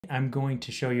I'm going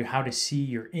to show you how to see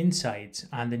your insights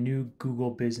on the new Google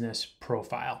Business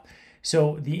profile.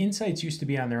 So the insights used to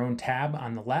be on their own tab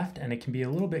on the left, and it can be a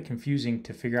little bit confusing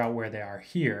to figure out where they are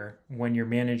here when you're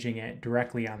managing it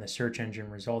directly on the search engine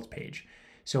results page.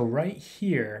 So right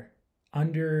here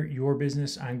under your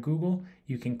business on Google,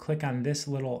 you can click on this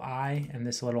little eye and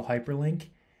this little hyperlink,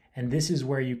 and this is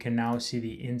where you can now see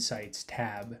the Insights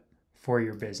tab for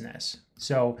your business.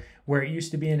 So where it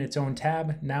used to be in its own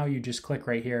tab, now you just click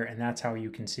right here, and that's how you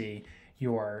can see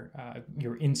your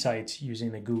insights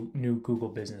using the new Google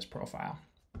Business profile.